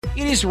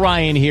It is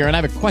Ryan here, and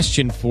I have a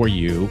question for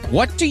you.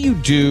 What do you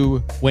do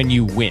when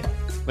you win?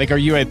 Like, are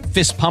you a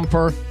fist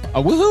pumper,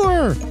 a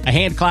woohooer, a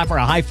hand clapper,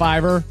 a high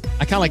fiver?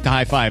 I kind of like the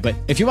high five, but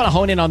if you want to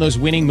hone in on those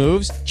winning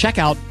moves, check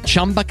out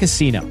Chumba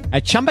Casino.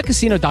 At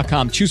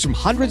ChumbaCasino.com, choose from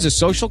hundreds of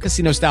social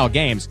casino-style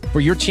games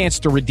for your chance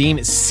to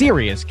redeem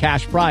serious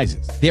cash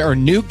prizes. There are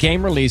new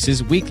game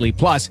releases weekly,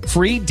 plus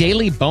free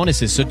daily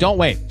bonuses. So don't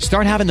wait.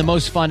 Start having the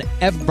most fun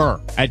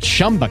ever at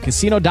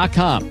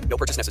ChumbaCasino.com. No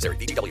purchase necessary.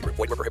 VGW Group.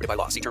 Void where prohibited by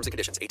law. See terms and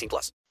conditions. 18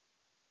 plus.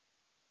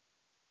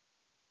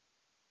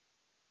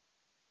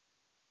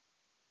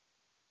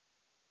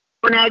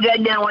 When I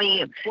got down with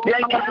you,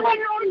 like, I'm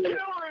going to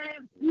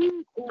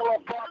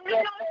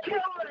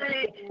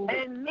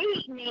and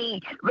meet me,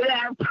 but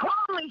I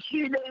promise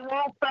you they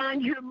won't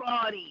find your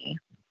body.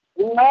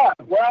 Yeah,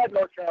 where at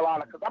North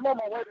Carolina? Because I'm on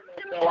my way to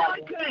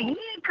North Carolina.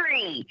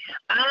 Hickory.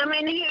 I'm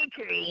in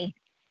Hickory.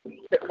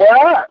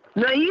 Where at?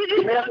 No, you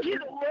just go to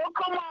the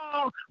local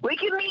mall. We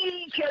can meet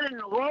each other in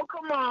the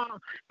local mall.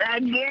 I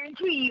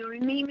guarantee you,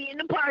 meet me in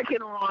the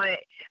parking lot.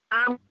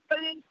 I'm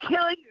going to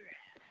kill you.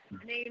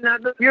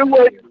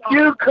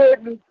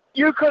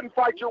 You couldn't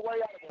fight your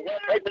way out of it.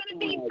 You're going to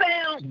be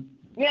found.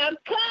 Now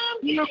come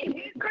to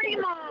Hickory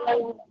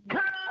Mall.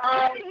 Come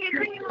to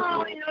Hickory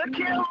Mall in North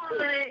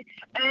Carolina,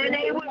 and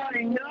they will not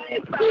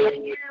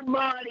find your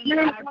body. I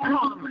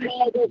promise.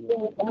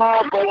 I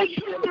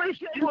promise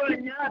they will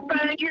not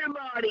find your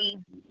body.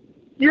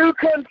 You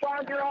couldn't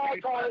find your altar.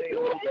 I'll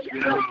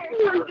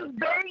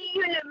bury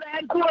you in the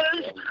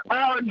backwoods.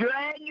 I'll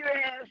drag your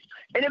ass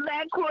in the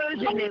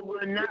backwoods, and they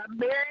will not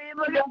be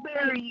able to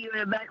bury you in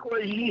the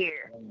backwoods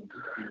here.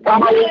 They'll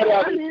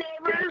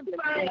never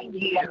find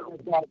you.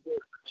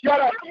 Shut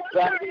up.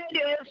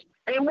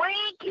 And when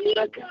can you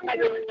come to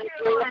North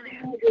Carolina?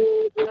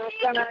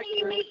 When can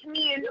you meet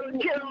me in North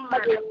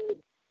Carolina?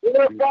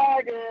 You're a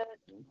faggot.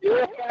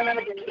 You're a faggot.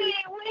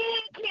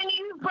 When can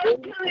you first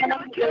come to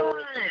North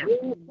Carolina?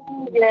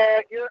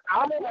 Yeah,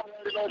 I'm in North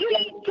Carolina.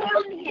 You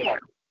come here.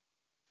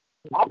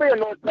 I'll be in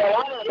North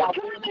Carolina about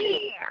Come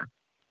here.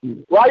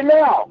 right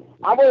now.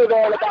 I'm going to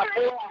go in about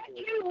 2 hours.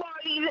 You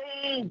body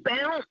they ain't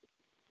found.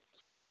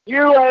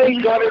 You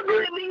ain't going to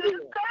You're be the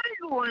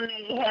third one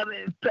they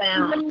haven't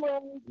found. You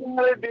ain't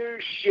going to do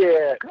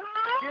shit.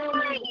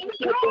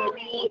 You told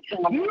me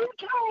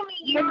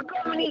you're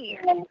coming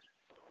here.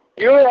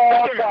 You're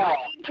all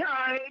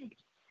tired.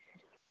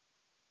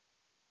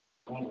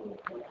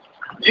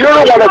 You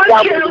don't want to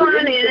stop. I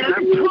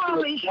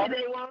promise you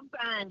they won't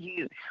find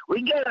you. We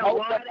got a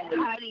lot of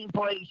hiding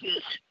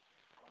places.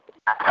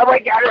 We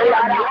got a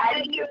lot of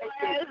hiding your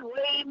ass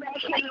way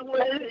back in the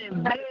woods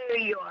and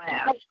bury your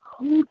ass.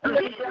 You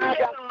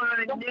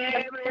You'll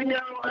never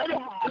know what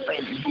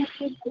happened.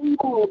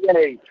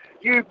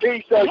 You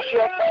piece of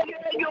shit.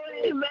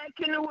 You're back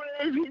in the woods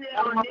and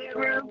they'll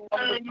never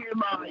find your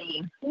body.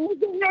 You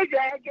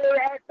drag your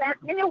ass back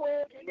in the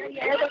woods. You're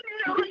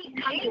really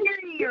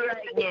angry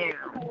right now.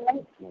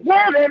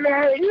 Living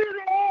there, you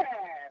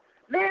there.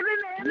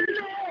 Living there.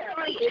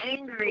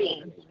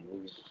 Angry.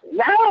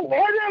 No,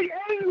 living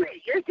angry.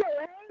 You're so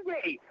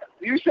angry.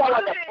 You sound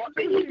like a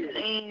fucking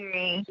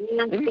angry.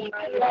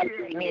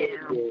 Right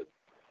now.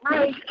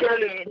 I'm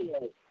scared.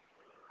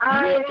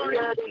 I'm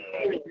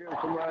scared.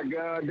 My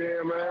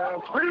goddamn ass.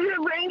 What did you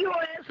bring your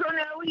ass on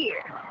over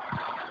here?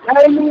 I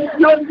mean,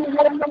 you're the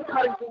one I'm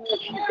talking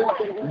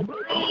to.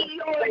 Bring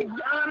your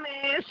dumb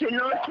ass to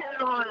North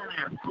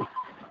Carolina.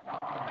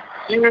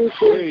 Hey,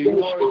 you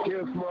want to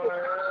kiss my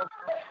ass?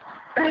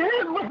 Bring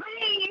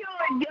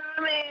your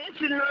dumb ass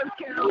to North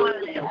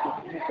Carolina.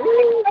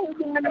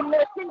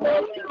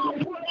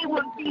 Play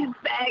with these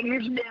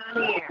baggers down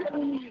here.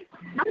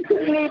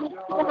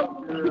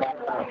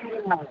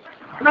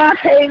 I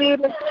can't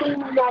even see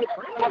my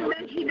I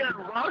bet you done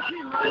lost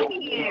your mind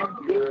again.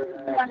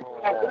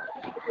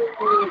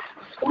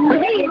 I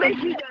bet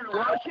you done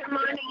lost your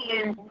mind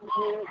again.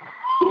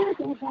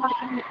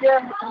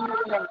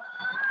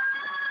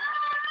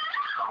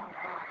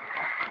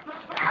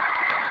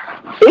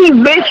 These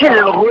bitches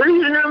are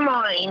losing their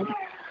mind.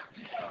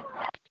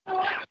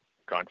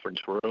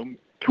 Conference room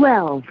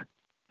 12.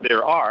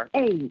 There are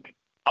 8.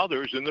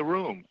 others in the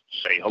room.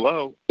 Say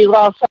hello. You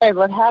outside,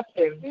 what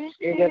happened?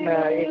 You're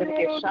gonna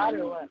get shot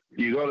or what?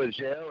 You go to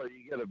jail or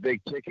you get a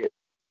big ticket?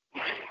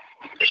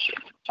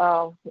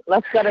 Oh,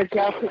 let's go to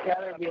jail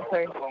together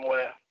before.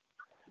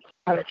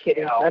 I'm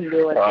kidding. I'm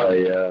doing it. Oh,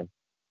 yeah.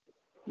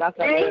 That's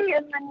all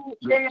right.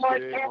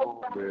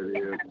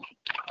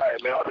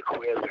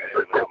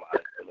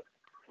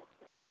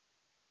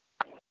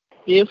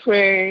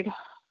 Buford.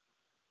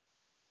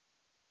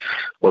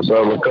 What's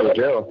up? Let's go to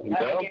jail.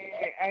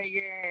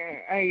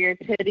 Are your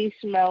titties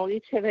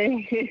smelly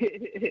today?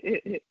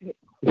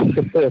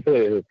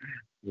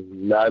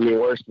 Not any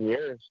worse than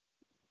yours.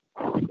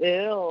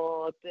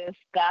 Ew,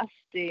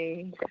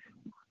 disgusting.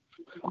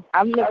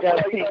 I'm gonna go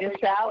take a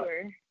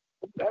shower.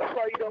 That's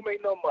why you don't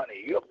make no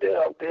money. You up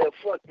there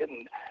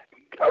fucking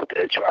out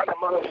there trying to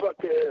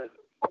motherfucker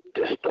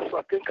just the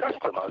fucking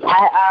customers.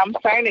 I'm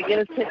starting to get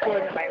a tickle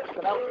in my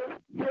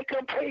throat. Make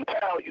a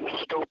PayPal, you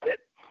stupid.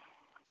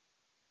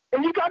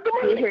 And you got the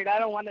money. Buford, I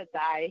don't want to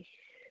die.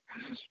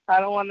 I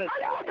don't want to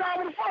How die. you die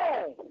on the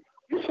phone?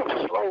 You so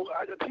slow.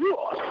 You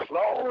are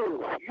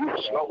slow. You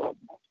slow.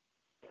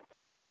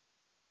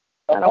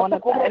 I don't want to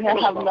die. I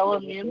have no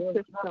immune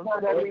system. I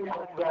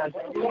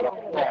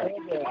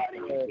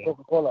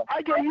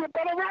gave you a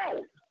better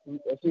round.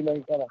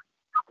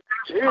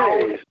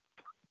 Jeez.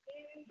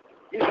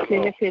 Jeez.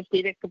 Tiene que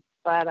decir que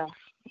para.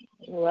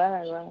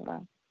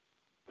 Wow.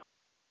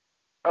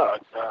 Oh,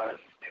 God.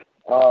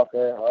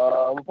 Okay.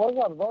 What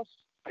about boss?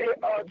 They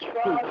are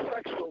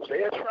trisexuals.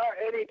 They'll try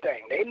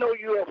anything. They know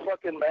you're a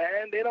fucking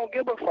man. They don't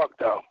give a fuck,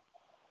 though.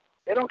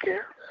 They don't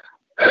care.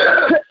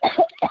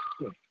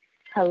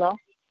 Hello?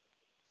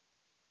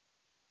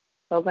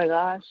 Oh, my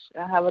gosh.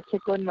 I have a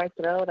tickle in my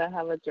throat. I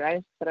have a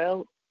dry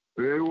throat.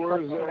 Hey,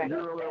 where's that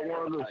girl that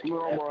wanted to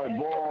smell my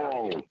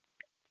balls?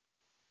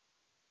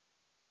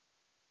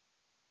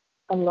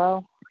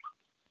 Hello?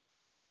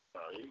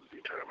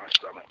 You turn my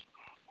stomach.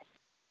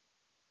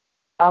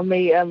 I'll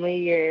make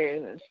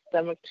your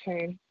stomach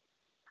turn.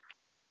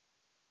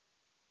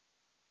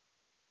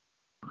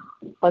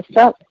 What's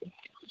up?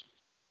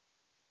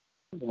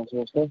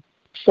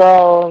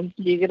 So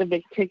you get a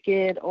big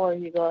ticket, or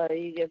you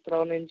get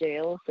thrown in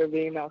jail for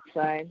being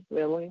outside?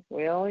 Really?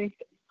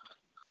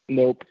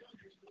 Nope.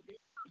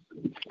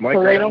 My So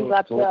they grandma don't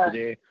got was told the.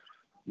 today.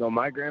 No,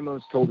 my grandma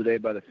was told today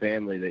by the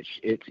family that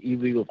it's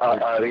illegal for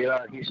ready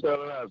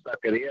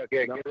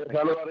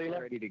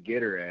to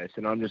get her ass,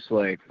 and I'm just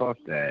like, fuck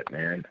that,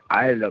 man.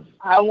 I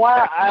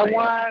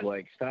want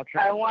like stop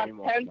trying. I want 10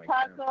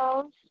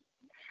 tacos.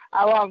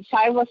 I want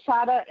 5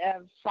 asada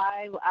and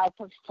 5 al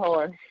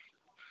pastor.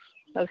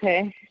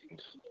 Okay.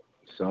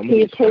 Can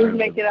you please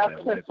make it up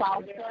to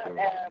salsa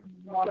and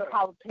 1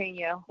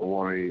 jalapeno? I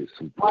want to eat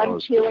some 1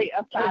 chili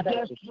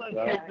asada.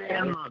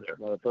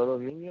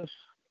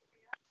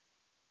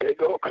 There you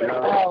go.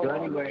 Oh, so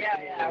anyway,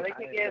 yeah. We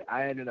can get.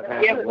 I ended up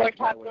Give having 4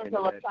 tacos of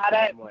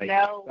asada. like,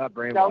 No stop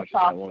brainwashing that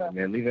salsa. woman,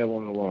 man. Leave that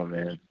woman alone,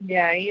 man.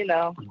 Yeah, you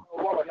know.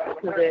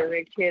 Because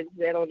they're kids.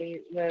 They don't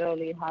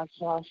need hot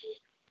sauce.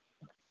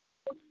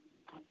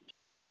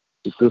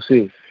 You still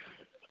see?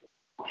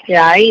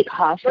 Yeah, I eat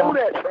hot sauce.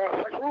 That,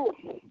 bro.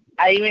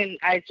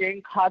 I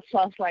drink hot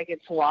sauce like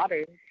it's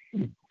water.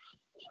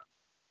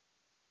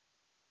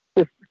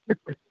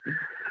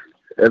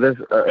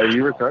 Are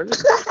you retarded?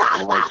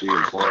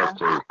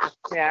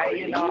 Yeah,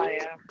 you know I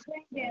am.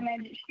 Brain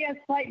damage. She has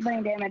slight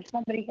brain damage.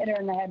 Somebody hit her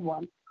in the head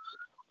once.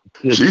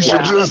 She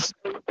should just.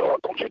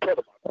 Don't you tell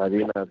them.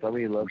 Adina, tell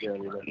me you love you,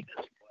 Adina.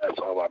 That's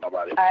all about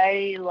nobody.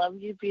 I love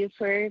you,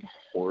 Buford.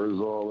 Where's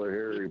all the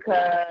Harry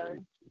Because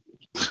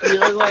you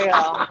look like a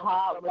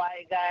hot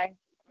white guy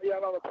Yeah,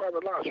 on the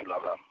private lines, you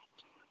love them.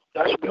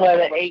 That should be with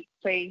on an 8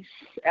 face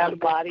and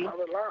body.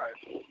 private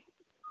lines.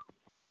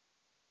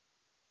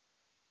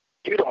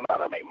 You don't know how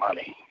to make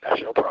money. That's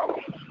your problem.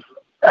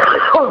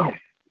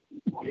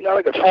 You know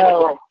how to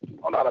don't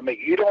know how to make.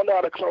 You don't know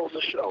how to close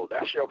the show.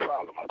 That's your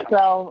problem.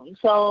 So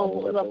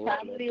the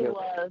family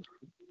was.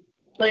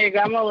 So your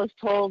grandma was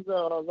told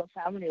the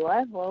family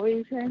what? What were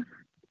you saying?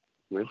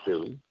 We're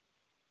silly.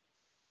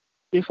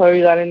 Before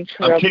we got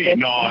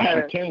interrupted.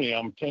 I'm telling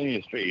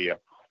you straight here.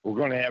 We're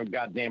going to have a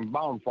goddamn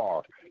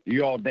bonfire.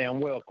 You all damn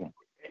welcome.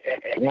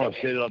 I want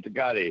to set up the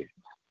goddamn.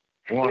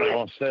 I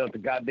want to set up the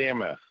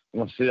goddamn. I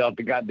want to set up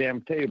the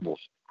goddamn tables.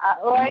 I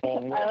like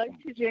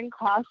to drink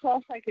hot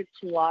sauce like it's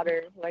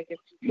water, like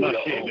it's. No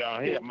shit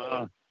down here,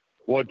 man.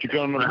 What you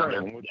gonna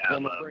bring? What you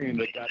gonna bring?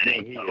 The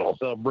goddamn here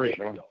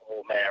celebration. The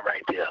old man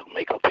right there.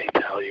 Make a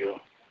PayPal you.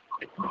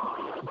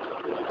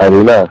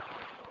 Adina.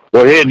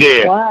 Go ahead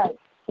there. What?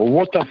 Well,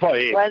 what the fuck?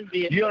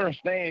 Lesbian. You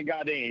understand,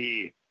 goddamn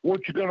here?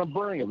 What you gonna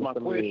bring? Is my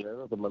question.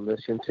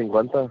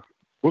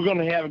 We're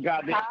gonna have a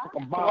goddamn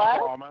fucking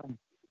bonfire, man.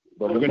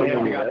 We're gonna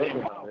have a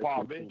goddamn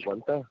bonfire, bitch.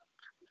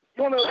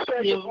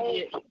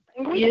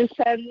 You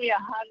send me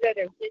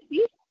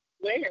 150?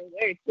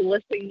 Where? To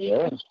listing me?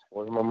 Yeah.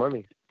 Where's my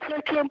money?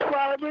 Take him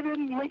private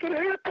and make it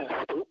happen,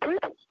 stupid.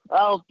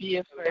 Oh,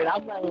 Buford,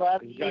 I'm gonna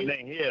love you.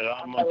 Goddamn here,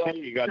 I'm gonna tell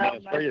you,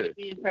 goddamn straight.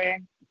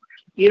 Buford.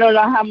 You don't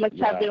know how much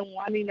I've been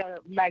wanting a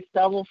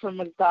McDouble from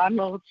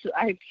McDonald's.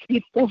 I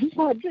keep those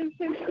 $150.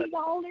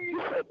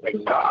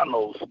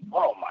 McDonald's.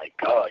 Oh my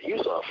God, you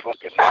a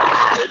fucking.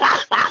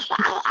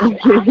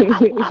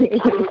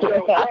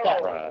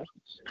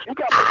 You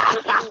got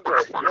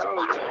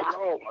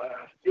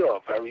you're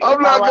very.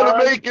 I'm not gonna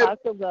make it.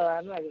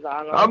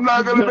 I'm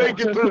not gonna make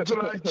it to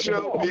tonight's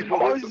show,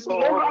 people. You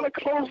know how to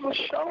close the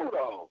show,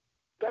 though.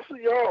 That's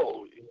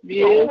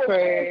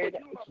Buford.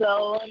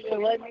 So,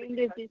 what name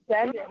did you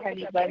send it,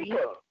 anybody?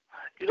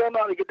 You don't know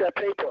how to get that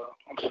paper.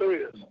 I'm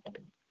serious.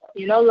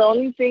 You know, the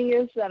only thing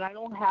is that I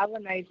don't have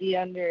an ID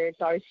under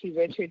Darcy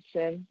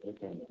Richardson.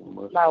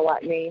 My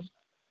what name?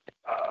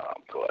 Oh,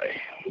 boy.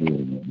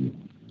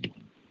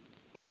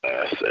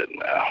 That's it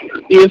now.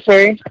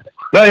 Buford?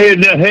 No, here,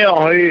 the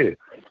hell here.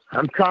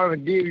 I'm trying to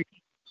give you.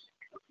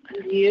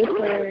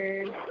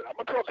 Buford.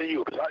 I'm talking to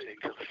you because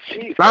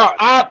she's. Now,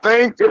 I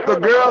think if the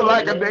girl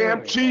like a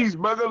damn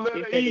cheeseburger, let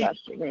her eat.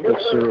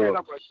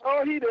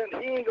 Oh, he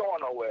ain't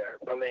going nowhere.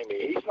 Believe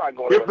me, he's not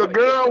going. If the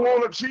girl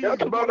want a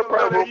cheeseburger,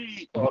 let her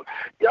eat.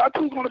 Y'all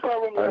two's going to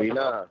problem.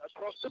 Harina.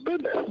 Across the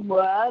business.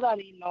 What? I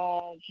don't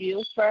know.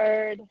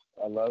 Buford.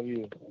 I love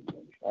you.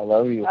 I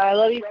love you. I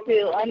love you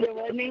too. Under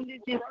what name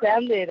did you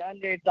send it?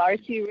 Under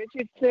Darcy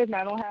Richardson?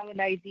 I don't have an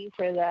ID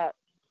for that.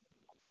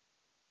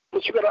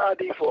 What you got an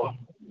ID for?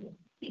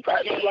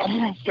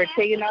 For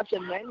taking out the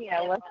money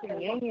at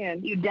Western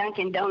Union. You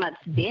Dunkin' Donuts,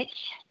 bitch.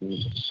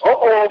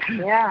 Uh-oh.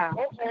 Yeah.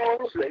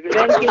 Uh-oh.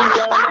 Dunkin'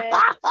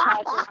 Donuts,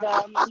 Taco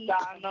Bell,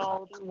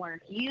 McDonald's,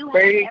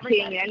 Burger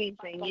King,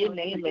 anything, you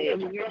name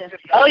it.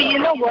 Oh, you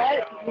know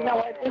what?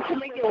 Just to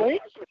make it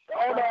work.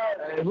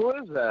 Hey, who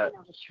is that?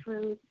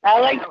 I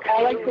like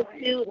the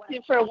two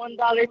for $1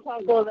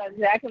 tacos at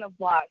Jack in the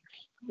Box.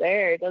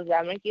 There, does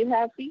that make you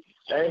happy?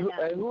 Hey,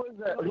 who is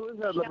that? Who is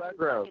that in the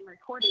background?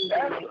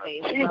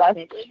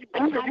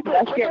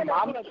 That's your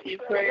mama,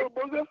 Buford.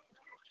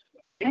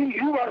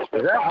 You is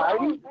that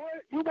Heidi?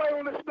 You might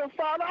want to spend $5,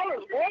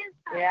 boy.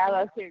 Yeah,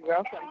 that's your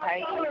girlfriend,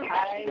 Heidi.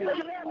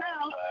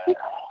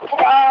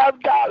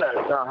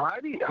 $5. No,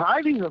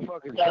 Heidi's a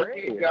fucking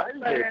train.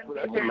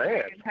 That's a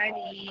man.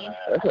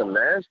 That's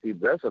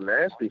a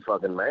nasty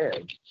fucking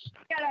man.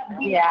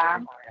 Yeah.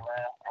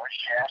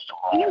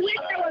 You wish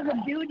there was a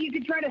dude you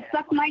could try to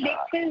suck my dick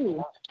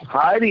too.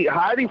 Heidi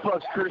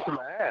fucks Chris in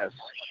the ass.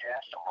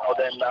 Oh,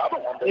 then the other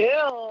one.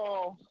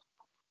 Ew.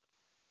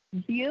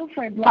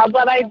 Buford. How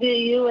about I do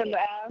you in the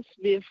ass,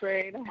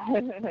 Buford?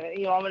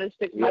 You want me to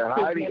stick my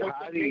Heidi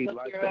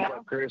likes to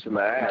fuck Chris in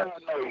the ass.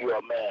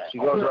 She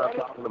goes around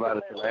talking about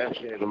it to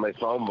lampshade on my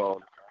phone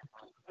bone.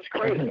 That's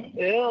crazy.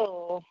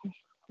 Ew.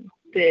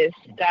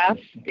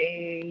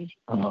 Disgusting.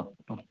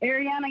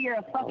 Ariana, you're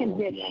a fucking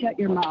bitch. Shut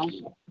your mouth.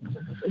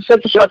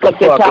 Shut the fuck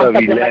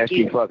up, you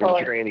nasty fucking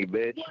tranny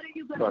bitch.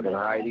 Fucking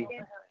Heidi.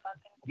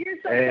 You're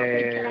so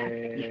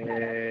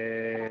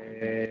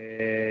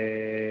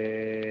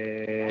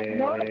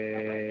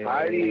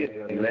Heidi is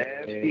a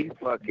nasty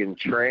fucking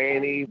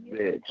tranny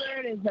bitch.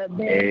 is a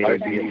bitch.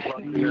 Heidi is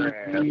fucking your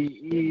ass.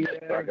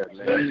 Fucking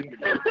nasty.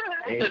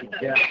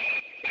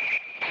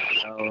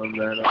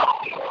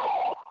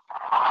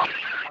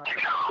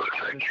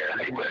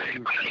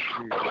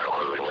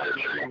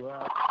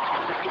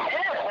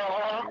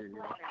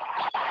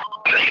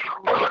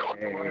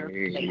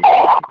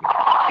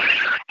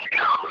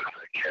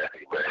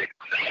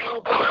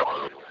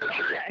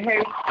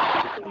 Hey,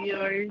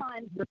 yours.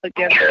 Look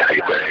at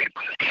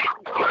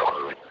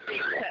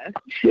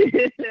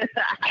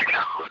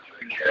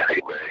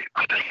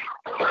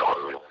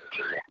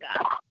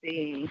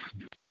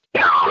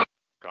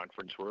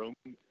Conference room.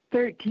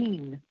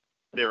 13.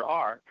 There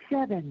are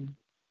 7.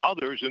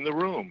 others in the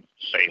room.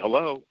 Say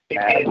hello.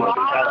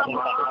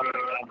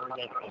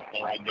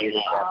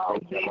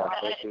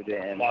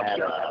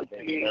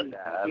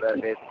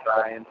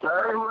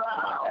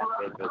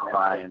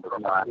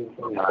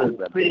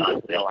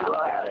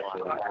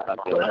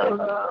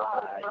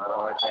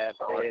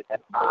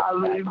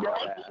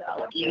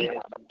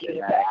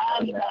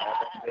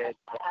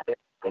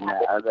 And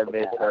the other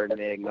bitch heard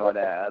me ignore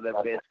that other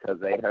bitch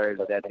because they heard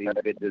that these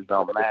bitches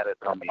don't matter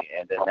to me.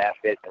 And then that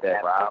bitch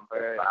said rob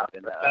her. And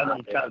then the other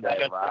bitch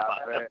said rob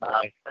her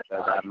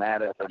because I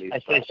matter to these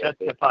bitches. Shut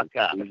the fuck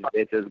up. These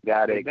bitches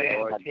got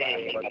ignored.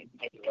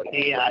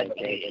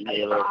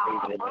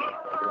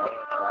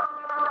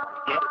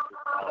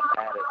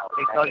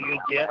 Because you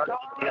just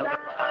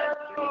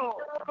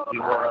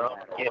you want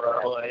to get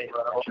boy.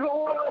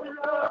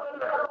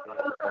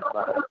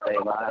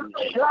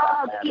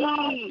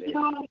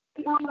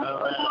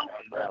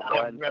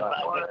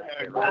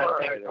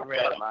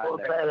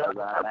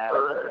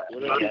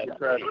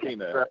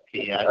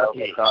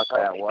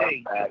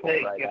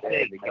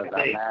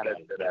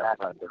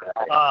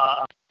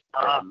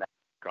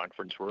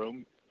 Conference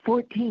room.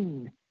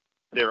 14.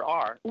 There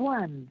are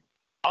 1.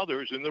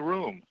 others in the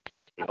room.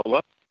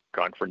 Hello.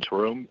 Conference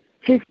room.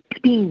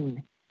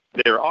 15.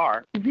 There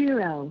are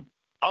 0.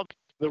 others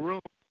in the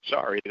room.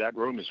 Sorry, that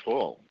room is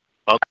full.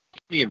 I'll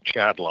give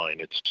chat line.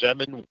 It's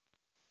 7.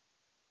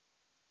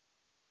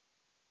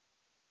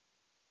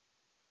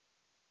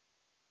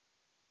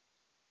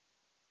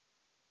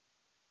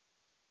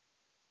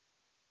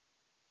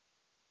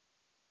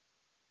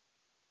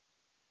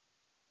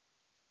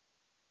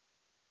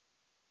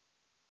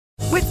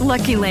 With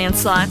Lucky Land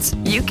Slots,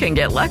 you can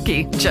get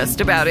lucky just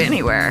about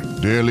anywhere.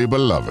 Dearly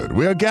beloved,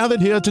 we are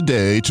gathered here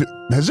today to...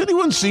 Has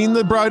anyone seen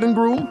the bride and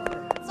groom?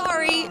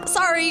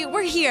 Sorry,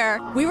 we're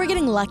here. We were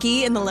getting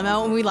lucky in the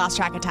limo and we lost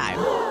track of time.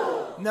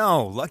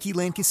 No, Lucky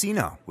Land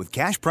Casino, with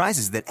cash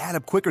prizes that add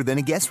up quicker than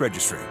a guest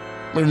registry.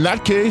 In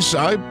that case,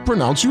 I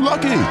pronounce you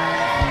lucky.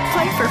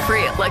 Play for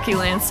free at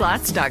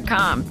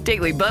LuckyLandSlots.com.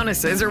 Daily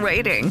bonuses are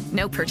waiting.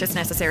 No purchase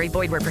necessary.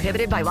 Void where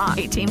prohibited by law.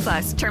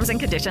 18+. Terms and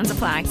conditions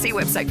apply. See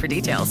website for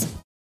details.